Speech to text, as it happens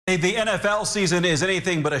Hey, the NFL season is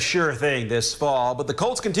anything but a sure thing this fall, but the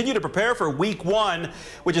Colts continue to prepare for Week 1,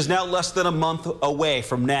 which is now less than a month away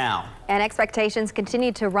from now. And expectations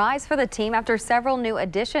continue to rise for the team after several new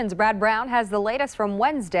additions. Brad Brown has the latest from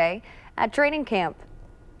Wednesday at training camp.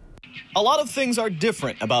 A lot of things are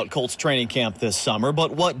different about Colts training camp this summer,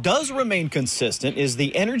 but what does remain consistent is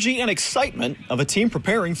the energy and excitement of a team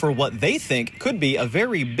preparing for what they think could be a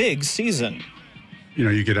very big season. You know,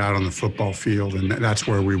 you get out on the football field, and that's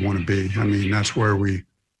where we want to be. I mean, that's where we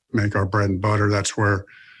make our bread and butter. That's where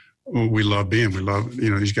we love being. We love, you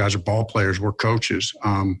know, these guys are ball players. We're coaches.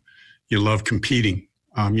 You love competing.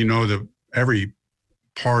 You know that every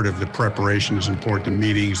part of the preparation is important. The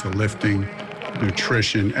meetings, the lifting,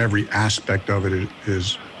 nutrition, every aspect of it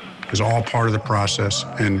is all part of the process,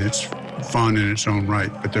 and it's fun in its own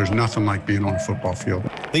right, but there's nothing like being on a football field.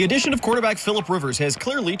 The addition of quarterback Philip Rivers has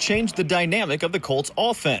clearly changed the dynamic of the Colts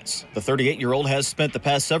offense. The 38-year-old has spent the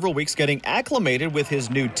past several weeks getting acclimated with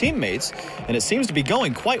his new teammates, and it seems to be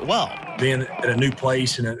going quite well. Being at a new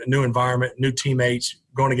place, in a new environment, new teammates,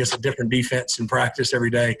 going against a different defense in practice every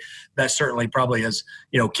day, that certainly probably has,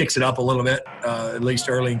 kicks it up a little bit, at least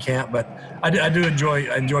early in camp. But I do enjoy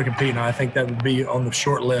competing. I think that would be on the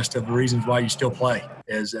short list of the reasons why you still play,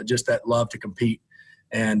 is just that love to compete.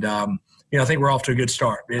 And, I think we're off to a good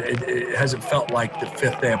start. It hasn't felt like the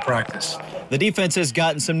fifth day of practice. The defense has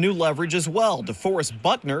gotten some new leverage as well. DeForest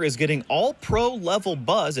Buckner is getting all-pro level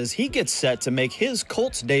buzz as he gets set to make his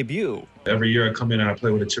Colts debut. Every year I come in and I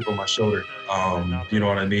play with a chip on my shoulder. You know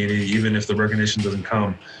what I mean? Even if the recognition doesn't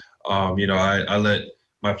come, I let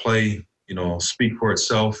my play, speak for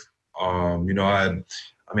itself. I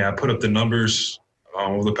put up the numbers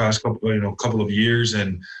over the past couple of years,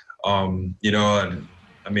 and I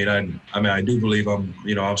do believe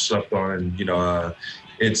I'm slept on, and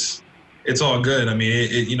it's all good. I mean,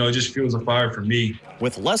 it just fuels a fire for me.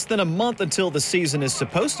 With less than a month until the season is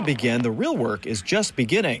supposed to begin, the real work is just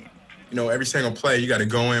beginning. Every single play, you got to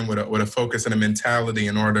go in with a focus and a mentality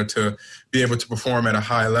in order to be able to perform at a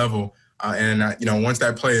high level. Once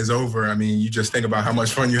that play is over, you just think about how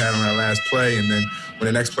much fun you had on that last play, and then when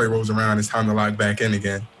the next play rolls around, it's time to lock back in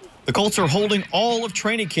again. The Colts are holding all of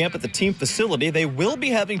training camp at the team facility. They will be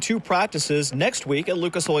having 2 practices next week at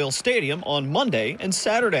Lucas Oil Stadium on Monday and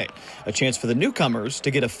Saturday. A chance for the newcomers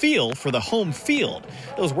to get a feel for the home field.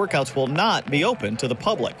 Those workouts will not be open to the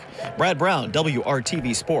public. Brad Brown,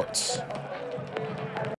 WRTV Sports.